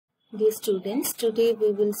Dear students, today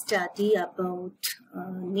we will study about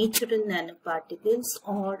natural nanoparticles,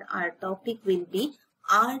 or our topic will be,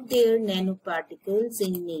 are there nanoparticles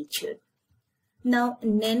in nature? Now,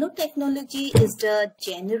 nanotechnology is the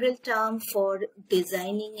general term for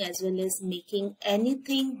designing as well as making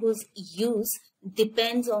anything whose use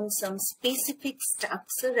depends on some specific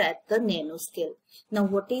structure at the nanoscale. Now,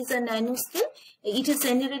 what is a nanoscale? It is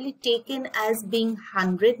generally taken as being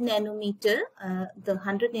 100 nanometer. The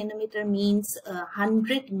 100 nanometer means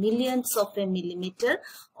 100 millions of a millimeter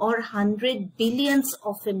or 100 billions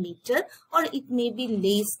of a meter, or it may be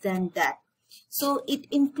less than that. So it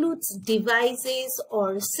includes devices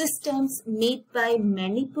or systems made by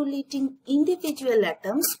manipulating individual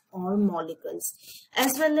atoms or molecules,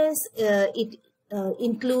 as well as it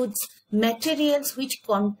includes materials which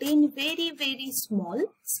contain very small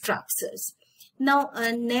structures. Now,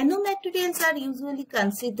 nanomaterials are usually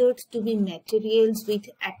considered to be materials with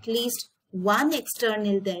at least one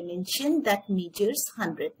external dimension that measures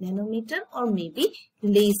 100 nanometer or maybe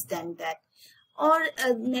less than that. Or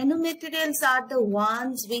nanomaterials are the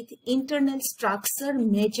ones with internal structure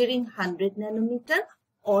measuring 100 nanometer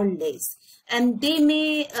or less. And they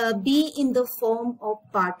may be in the form of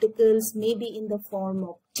particles, maybe in the form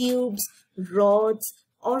of tubes, rods,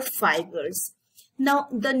 or fibers. Now,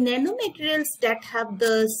 the nanomaterials that have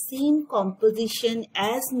the same composition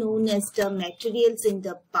as known as the materials in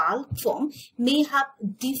the bulk form may have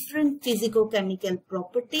different physicochemical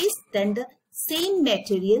properties than the same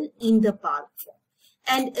material in the bulk form,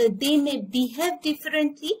 and they may behave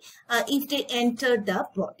differently if they enter the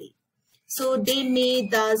body. So they may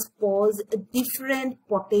thus pose different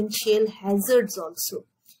potential hazards also.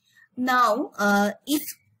 Now, if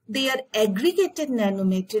they are aggregated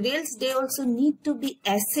nanomaterials, they also need to be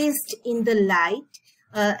assessed in the light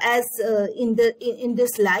in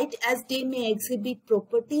this light, as they may exhibit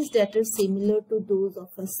properties that are similar to those of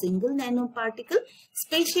a single nanoparticle,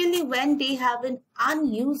 especially when they have an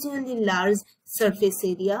unusually large surface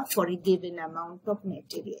area for a given amount of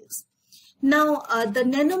materials. Now, the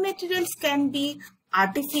nanomaterials can be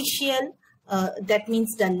artificial, that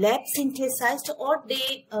means the lab synthesized, or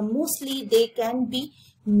mostly they can be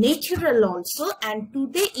natural also. And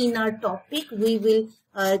today in our topic we will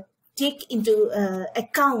take into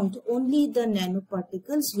account only the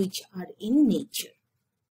nanoparticles which are in nature.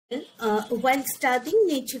 While studying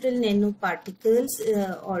natural nanoparticles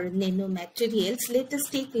or nanomaterials, let us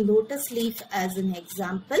take lotus leaf as an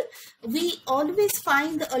example. We always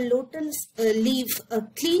find a lotus leaf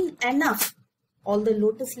clean enough. All the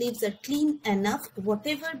lotus leaves are clean enough,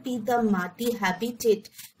 whatever be the muddy habitat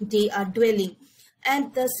they are dwelling.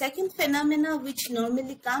 And the second phenomena which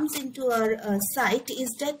normally comes into our sight is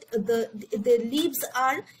that the leaves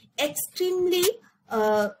are extremely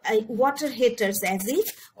water haters, as if,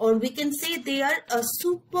 or we can say they are a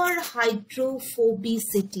super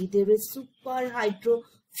hydrophobicity. There is super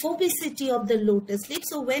hydrophobicity of the lotus leaf.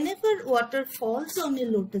 So whenever water falls on a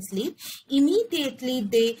lotus leaf,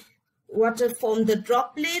 immediately water form the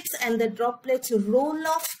droplets, and the droplets roll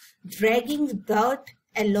off, dragging dirt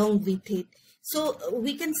along with it. So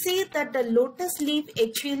we can say that the lotus leaf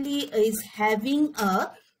actually is having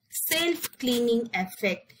a self-cleaning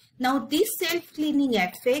effect. Now, this self-cleaning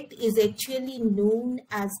effect is actually known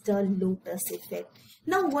as the lotus effect.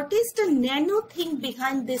 Now, what is the nano thing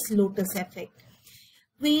behind this lotus effect?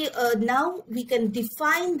 Now we can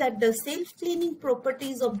define that the self-cleaning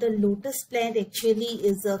properties of the lotus plant actually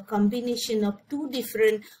is a combination of two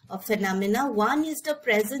different phenomena. One is the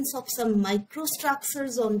presence of some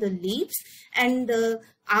microstructures on the leaves, and the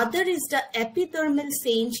other is the epidermal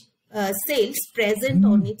cells present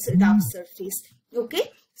on its rough surface.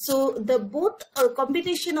 Okay. So the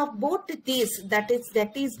combination of both these, that is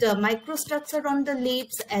the microstructure on the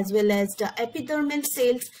leaves as well as the epidermal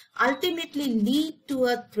cells, ultimately lead to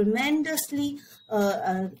a tremendously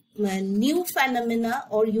new phenomena,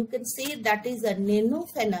 or you can say that is a nano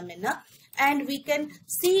phenomena. And we can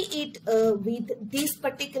see it with this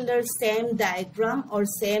particular SAM diagram or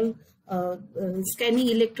SAM scanning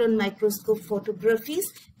electron microscope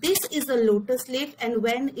photographies. This is a lotus leaf, and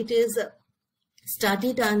when it is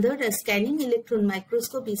studied under a scanning electron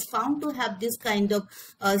microscope, is found to have this kind of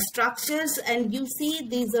structures, and you see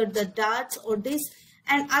these are the darts or this,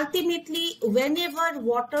 and ultimately whenever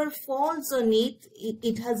water falls on it,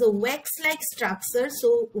 it has a wax-like structure.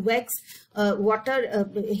 So water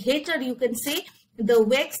hater, you can say. The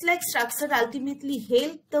wax-like structure ultimately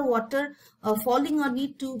help the water falling on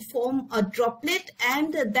it to form a droplet,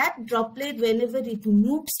 and that droplet, whenever it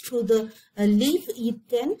moves through the leaf, it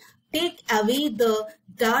can take away the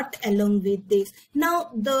dirt along with this.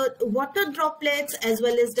 Now the water droplets as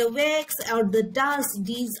well as the wax or the dust,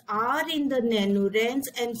 these are in the nano range,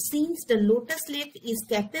 and since the lotus leaf is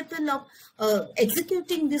capable of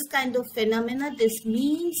executing this kind of phenomena, this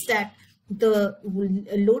means that the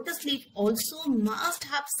lotus leaf also must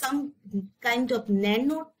have some kind of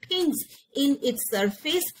nano things in its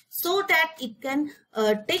surface so that it can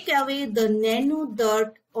take away the nano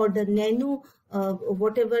dirt or the nano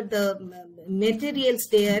whatever the materials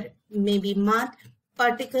there, maybe mud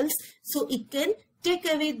particles, so it can take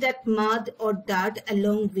away that mud or dirt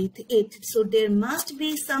along with it. So there must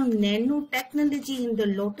be some nanotechnology in the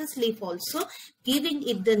lotus leaf also, giving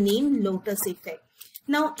it the name lotus effect.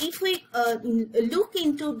 Now, if we look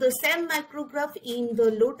into the cell micrograph in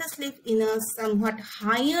the lotus leaf in a somewhat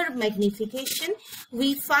higher magnification,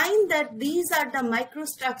 we find that these are the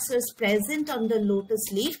microstructures present on the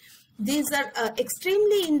lotus leaf. These are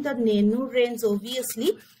extremely in the nano range,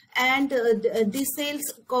 obviously, and these cells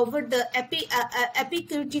cover the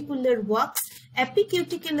epicuticular wax.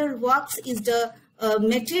 Epicuticular wax is the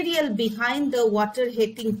material behind the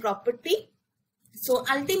water-hating property. So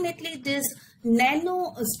ultimately, these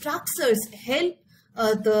nano structures help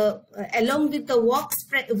along with the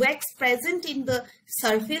wax present in the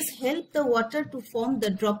surface, help the water to form the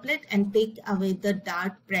droplet and take away the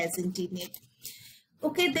dirt present in it.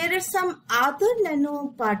 Okay, there are some other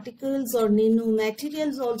nanoparticles or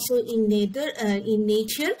nanomaterials also in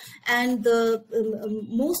nature, and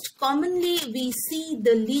most commonly we see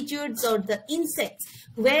the lizards or the insects,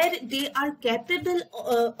 where they are capable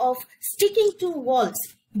of sticking to walls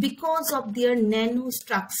because of their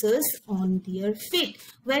nanostructures on their feet.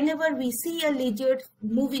 Whenever we see a lizard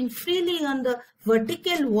moving freely on the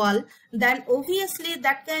vertical wall, then obviously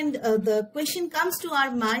that the question comes to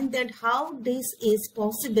our mind that how this is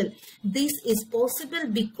possible. This is possible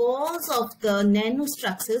because of the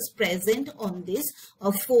nanostructures present on this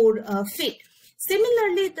 4 feet.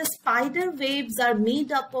 Similarly, the spider webs are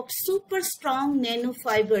made up of super strong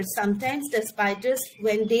nanofibers. Sometimes the spiders,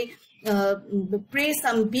 when they prey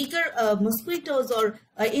some bigger mosquitoes or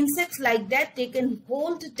insects like that, they can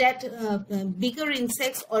hold that bigger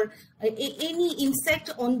insects or any insect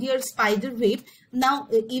on their spider web. Now,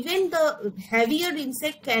 even the heavier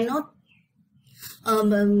insect cannot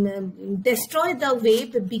destroy the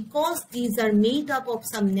web because these are made up of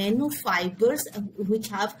some nanofibers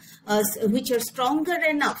which are stronger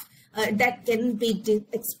enough. That can be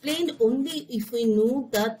explained only if we know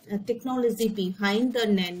the technology behind the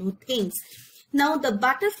nano things. Now, the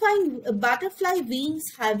butterfly wings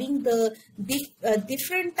having the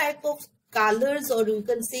different type of colors, or you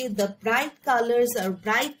can say the bright colors or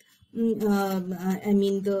bright,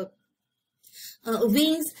 the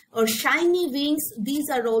wings or shiny wings, these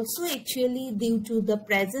are also actually due to the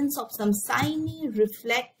presence of some shiny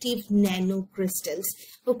reflective nanocrystals.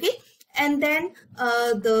 Okay. And then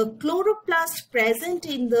the chloroplast present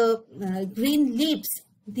in the green leaves,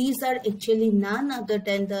 these are actually none other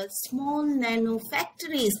than the small nano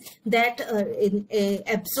factories that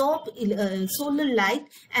absorb solar light,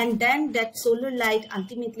 and then that solar light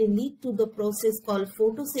ultimately lead to the process called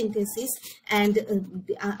photosynthesis and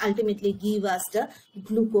ultimately give us the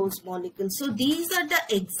glucose molecule. So these are the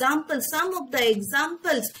examples, some of the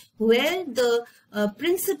examples where the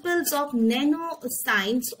principles of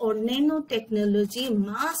nanoscience or nanotechnology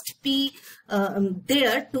must be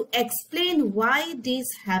there to explain why this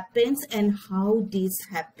happens and how this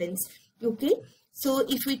happens. Okay, so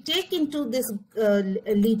if we take into this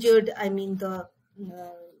lizard, the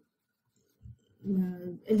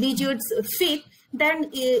lizard's feet, then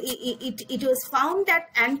it was found that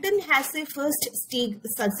Anton Hasse first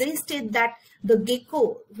suggested that the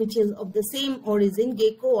gecko, which is of the same origin,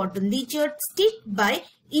 gecko or the lizard, stick by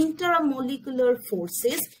intermolecular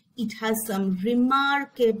forces. It has some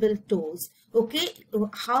remarkable toes. Okay,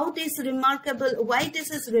 how this remarkable, why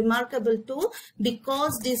this is remarkable toe?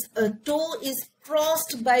 Because this toe is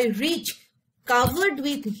crossed by ridge covered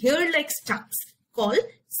with hair-like stalks called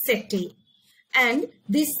setae. And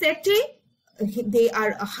these setae, they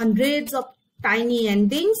are hundreds of tiny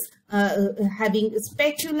endings having a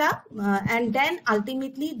spatula, and then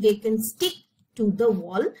ultimately they can stick to the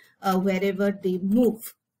wall wherever they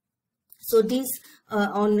move. So this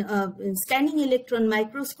on scanning electron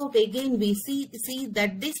microscope, again we see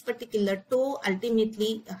that this particular toe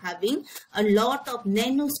ultimately having a lot of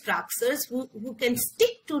nanostructures who can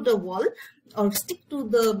stick to the wall or stick to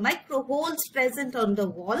the micro holes present on the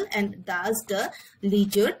wall, and thus the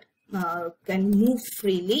lizard can move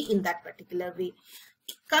freely in that particular way.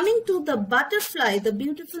 Coming to the butterfly, the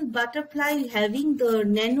beautiful butterfly having the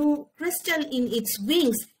nanocrystal in its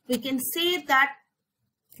wings, we can say that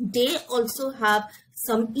they also have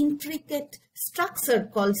some intricate structure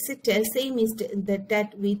called cetal, same is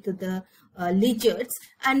that with the lizards,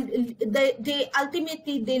 and they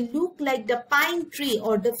ultimately they look like the pine tree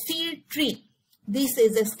or the fir tree. This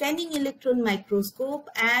is a scanning electron microscope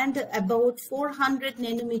and about 400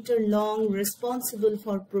 nanometer long, responsible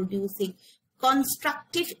for producing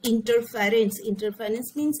constructive interference.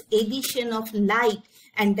 Interference means addition of light,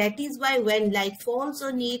 and that is why when light falls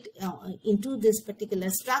on it into this particular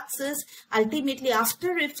structures, ultimately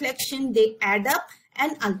after reflection they add up,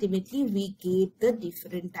 and ultimately we get the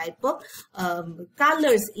different type of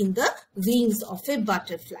colors in the wings of a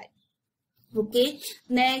butterfly. Okay,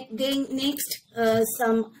 next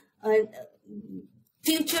some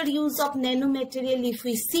future use of nanomaterial. If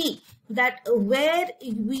we see that where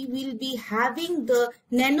we will be having the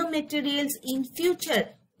nanomaterials in future,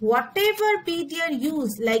 whatever be their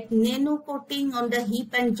use, like nano coating on the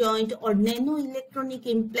hip and joint, or nano electronic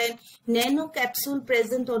implant, nano capsule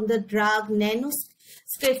present on the drug, nano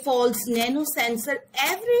scaffolds, nano sensor,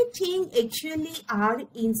 everything actually are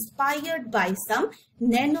inspired by some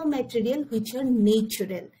nanomaterial which are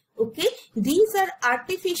natural. Okay, these are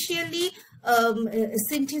artificially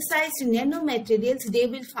synthesized nanomaterials. They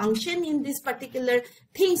will function in this particular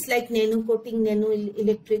things like nano coating, nano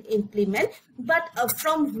electric implement, but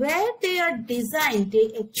from where they are designed,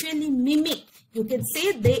 they actually mimic, you can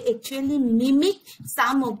say they actually mimic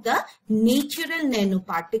some of the natural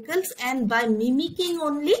nanoparticles, and by mimicking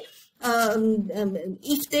only,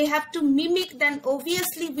 if they have to mimic, then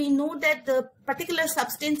obviously we know that the particular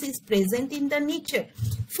substance is present in the nature.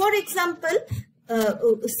 For example,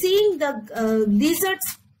 seeing the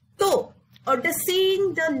lizard's toe, or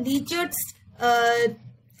seeing the lizard's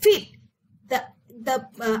feet, the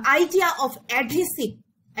idea of adhesive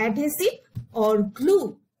or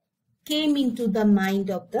glue came into the mind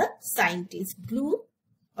of the scientists. Glue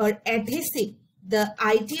or adhesive, the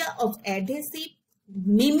idea of adhesive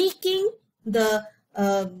mimicking the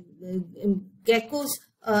gecko's,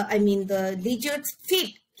 the lizard's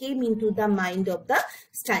feet came into the mind of the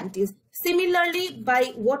scientists. Similarly,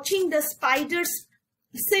 by watching the spider's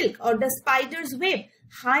silk or the spider's web,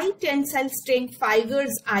 high tensile strength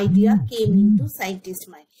fibers idea came into scientists'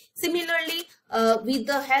 mind. Similarly, with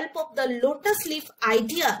the help of the lotus leaf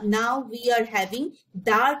idea, now we are having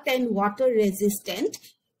dirt and water resistant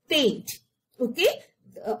paint. Okay,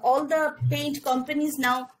 all the paint companies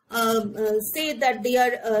now say that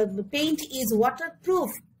their paint is waterproof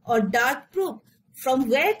or dirt proof. From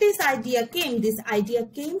where this idea came? This idea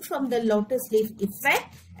came from the lotus leaf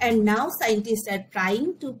effect, and now scientists are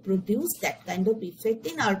trying to produce that kind of effect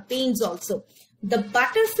in our paints also. The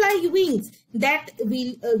butterfly wings that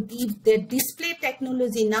will give the display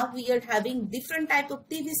technology. Now we are having different type of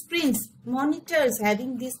TV screens, monitors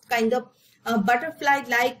having this kind of butterfly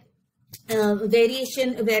like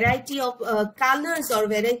variety of colors or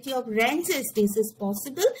variety of ranges. This is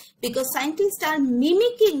possible because scientists are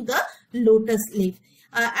mimicking the lotus leaf,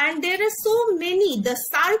 and there are so many, the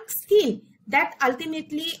shark skin that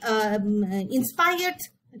ultimately inspired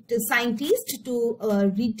the scientists to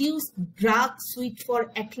reduce drug switch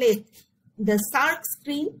for athletes. The shark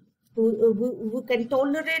skin who can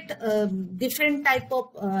tolerate different type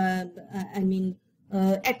of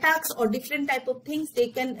attacks or different type of things, they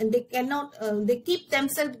keep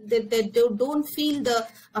themselves, they don't feel the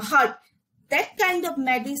hurt. That kind of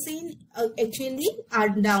medicine actually are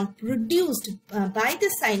now produced by the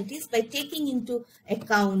scientists by taking into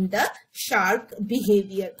account the shark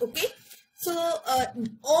behavior. Okay, so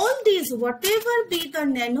all these, whatever be the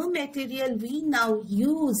nanomaterial we now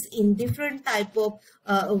use in different type of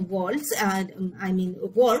works,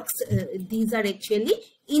 these are actually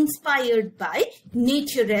inspired by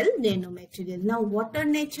natural nanomaterial. Now, what are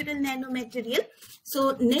natural nanomaterial?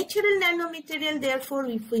 So, natural nanomaterial, therefore,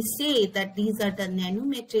 if we say that these are the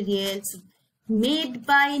nanomaterials made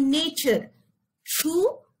by nature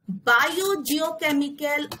through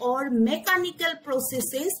biogeochemical or mechanical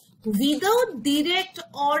processes without direct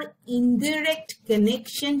or indirect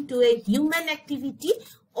connection to a human activity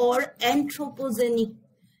or anthropogenic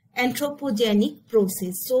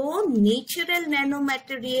process. So, natural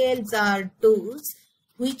nanomaterials are those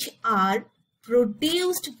which are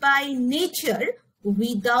produced by nature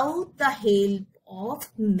without the help of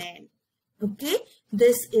man. Okay,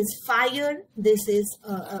 this is fire, this is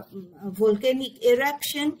volcanic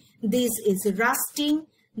eruption, this is rusting,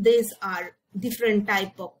 these are different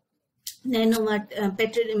type of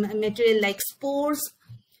nanomaterial like spores,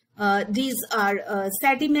 these are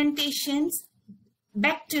sedimentations.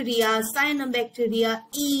 bacteria, cyanobacteria,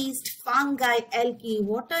 yeast, fungi, algae.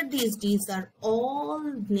 What are these? These are all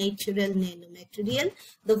natural nanomaterial.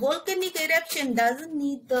 The volcanic eruption doesn't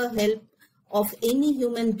need the help of any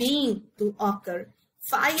human being to occur.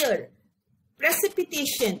 Fire,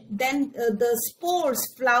 precipitation, then the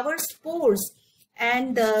spores, flower spores,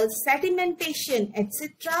 and sedimentation,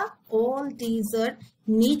 etc. All these are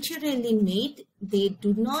naturally made. They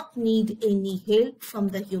do not need any help from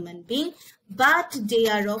the human being, but they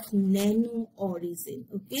are of nano origin.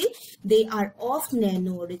 Okay, they are of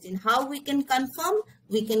nano origin. How we can confirm?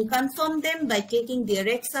 We can confirm them by taking their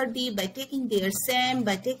XRD, by taking their SAM,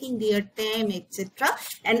 by taking their TAM, etc.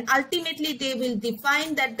 And ultimately they will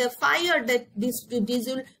define that the fire that this will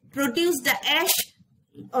produce the ash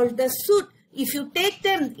or the soot. If you take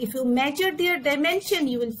them, if you measure their dimension,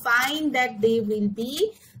 you will find that they will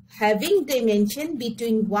be having dimension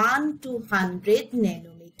between 1 to 100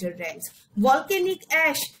 nanometer range. Volcanic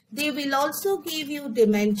ash, they will also give you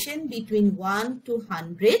dimension between 1 to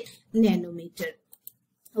 100 nanometer.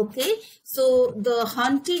 Okay, so the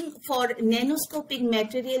hunting for nanoscopic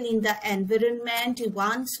material in the environment,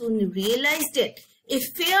 one soon realized it. A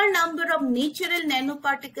fair number of natural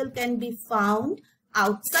nanoparticles can be found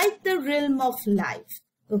outside the realm of life.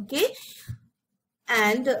 Okay,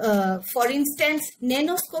 and for instance,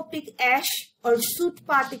 nanoscopic ash or soot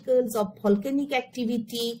particles of volcanic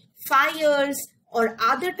activity, fires, or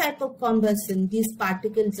other type of combustion, these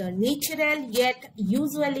particles are natural yet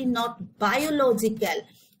usually not biological.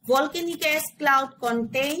 Volcanic ash cloud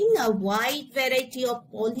contain a wide variety of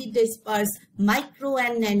polydispersed micro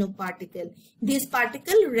and nanoparticles. These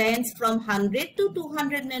particles range from 100 to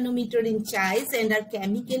 200 nanometer in size and are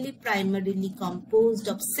chemically primarily composed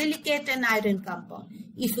of silicate and iron compound.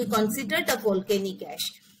 If we consider the volcanic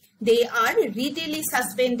ash, they are readily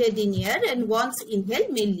suspended in air and once inhaled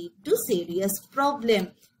may lead to serious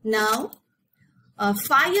problem. Now,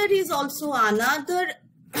 fire is also another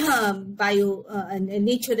natural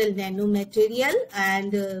nanomaterial,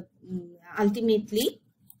 and ultimately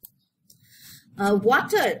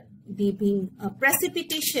water, being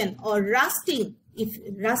precipitation or rusting. If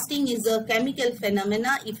rusting is a chemical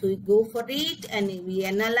phenomena, if we go for it and we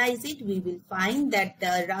analyze it, we will find that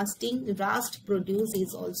the rust produce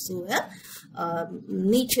is also a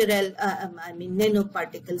natural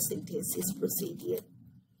nanoparticle synthesis procedure.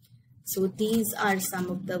 So these are some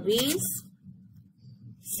of the ways.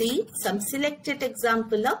 See some selected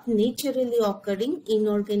example of naturally occurring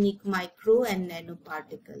inorganic micro and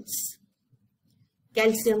nanoparticles.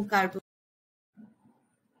 Calcium carbonate.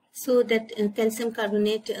 So that calcium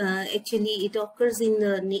carbonate actually it occurs in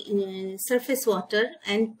the surface water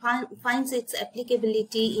and finds its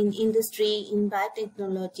applicability in industry, in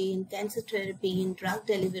biotechnology, in cancer therapy, in drug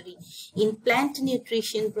delivery, in plant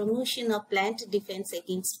nutrition, promotion of plant defense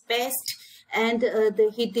against pests, and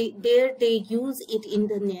there they use it in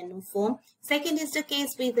the nano form. Second is the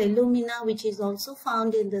case with alumina, which is also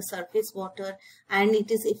found in the surface water, and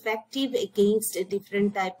it is effective against a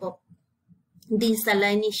different type of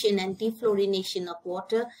desalination and defluorination of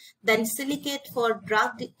water. Then silicate for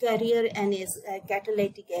drug carrier and is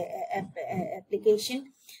catalytic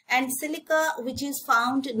application. And silica, which is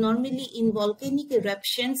found normally in volcanic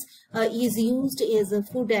eruptions, is used as a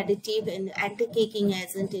food additive and anti-caking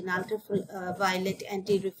agent in ultraviolet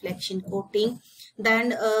anti-reflection coating.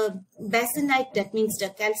 Then basanite, that means the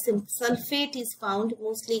calcium sulfate, is found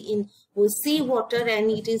mostly in seawater and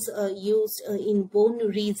it is used in bone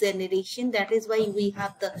regeneration. That is why we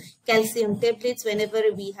have the calcium tablets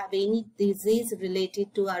whenever we have any disease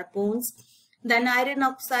related to our bones. Then iron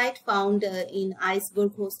oxide, found in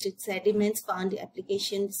iceberg hosted sediments, found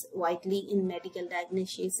applications widely in medical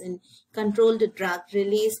diagnosis and controlled drug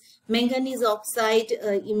release. Manganese oxide,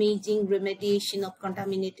 imaging, remediation of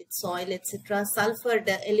contaminated soil, etc. Sulfur,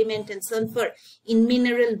 the elemental sulfur in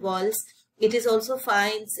mineral walls. It is also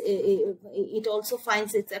finds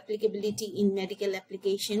its applicability in medical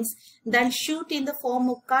applications. Then soot in the form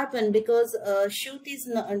of carbon, because soot is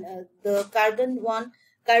the carbon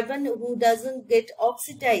who doesn't get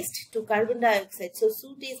oxidized to carbon dioxide. So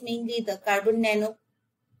soot is mainly the carbon nano,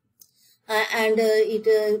 and it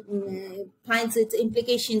finds its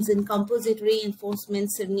implications in composite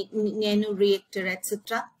reinforcements, nano reactor,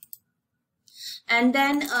 etc. And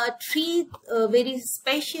then three very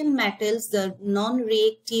special metals, the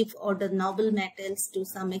non-reactive or the noble metals to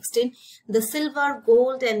some extent. The silver,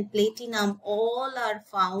 gold and platinum all are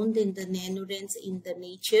found in the nanorange in the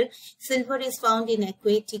nature. Silver is found in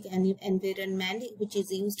aquatic environment, which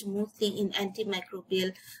is used mostly in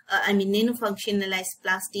antimicrobial, nanofunctionalized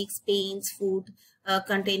plastics, paints, food,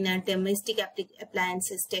 container, domestic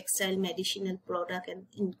appliances, textile, medicinal product, and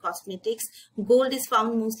in cosmetics. Gold is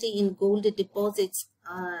found mostly in gold deposits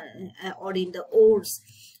or in the ores,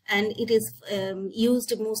 and it is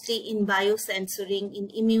used mostly in biosensoring, in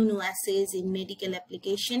immunoassays, in medical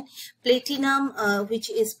application. Platinum, which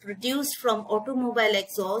is produced from automobile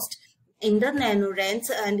exhaust, in the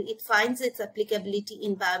nanorange, and it finds its applicability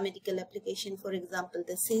in biomedical application, for example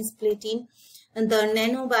the cisplatin, and the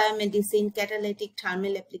nanobiomedicine, catalytic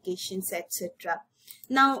thermal applications, etc.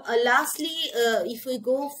 Now lastly, if we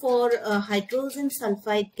go for hydrogen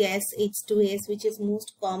sulfide gas H2S, which is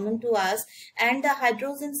most common to us, and the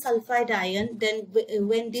hydrogen sulfide ion, then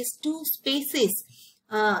when these two spaces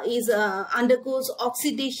undergoes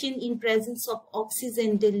oxidation in presence of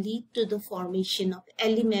oxygen, they lead to the formation of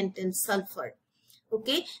elemental sulfur.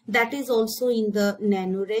 Okay, that is also in the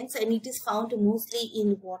nanorange, and it is found mostly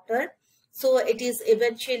in water. So it is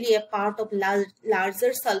eventually a part of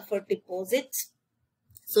larger sulfur deposits.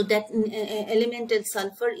 So that elemental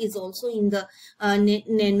sulfur is also in the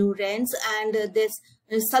nanorange, and this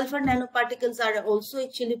sulfur nanoparticles are also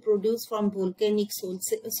actually produced from volcanic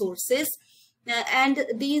sources. And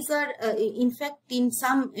these are in fact in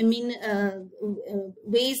some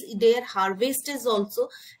ways they are harvested also,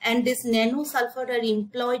 and this nano sulfur are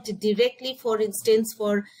employed directly, for instance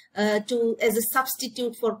for as a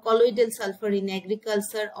substitute for colloidal sulfur in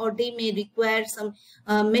agriculture, or they may require some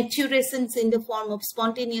maturations in the form of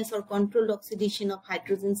spontaneous or controlled oxidation of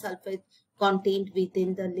hydrogen sulfide contained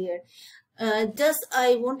within the layer. Just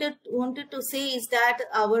I wanted to say is that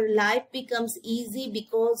our life becomes easy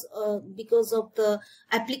because of the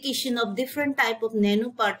application of different type of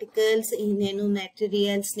nanoparticles in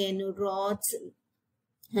nanomaterials, nanorods,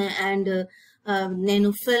 and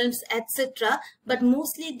nanofilms, etc. But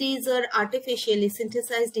mostly these are artificially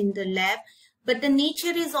synthesized in the lab. But the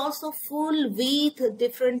nature is also full with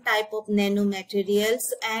different type of nanomaterials,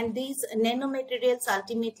 and these nanomaterials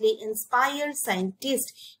ultimately inspire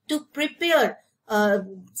scientists to prepare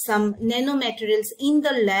some nanomaterials in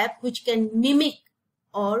the lab which can mimic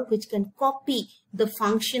or which can copy the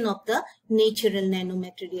function of the natural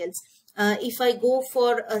nanomaterials. If I go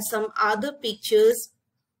for some other pictures,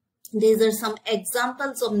 these are some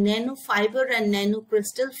examples of nanofiber and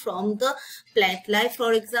nanocrystal from the plant life.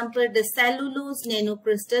 For example, the cellulose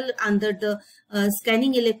nanocrystal under the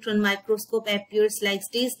scanning electron microscope appears like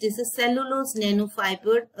this. This is cellulose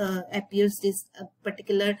nanofiber, appears this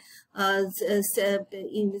particular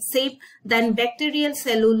in shape. Then bacterial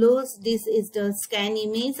cellulose, this is the scan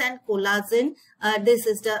image, and collagen, this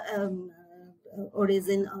is the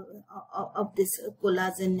origin of this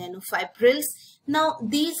collagen nanofibrils. Now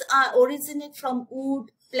these are originate from wood,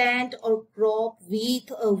 plant or crop with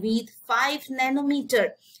 5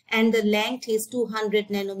 nanometer, and the length is 200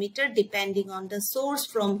 nanometer depending on the source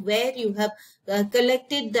from where you have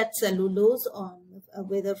collected that cellulose, on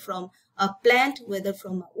whether from a plant, whether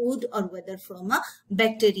from a wood, or whether from a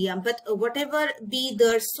bacterium. But whatever be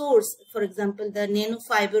the source, for example the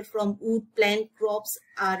nanofiber from wood, plant, crops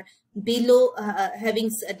are below having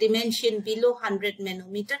a dimension below 100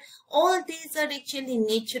 nanometer. All these are actually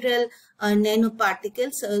natural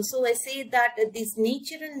nanoparticles. So I say that these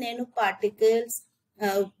natural nanoparticles,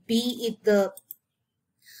 be it the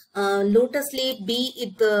lotus leaf, be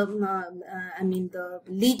it the the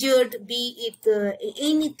lizard, be it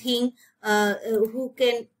anything who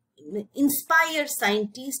can inspire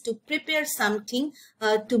scientists to prepare something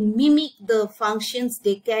to mimic the functions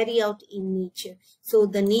they carry out in nature. So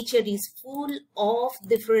the nature is full of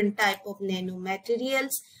different type of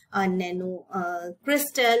nanomaterials, nano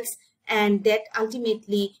crystals, and that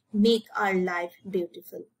ultimately make our life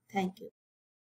beautiful. Thank you.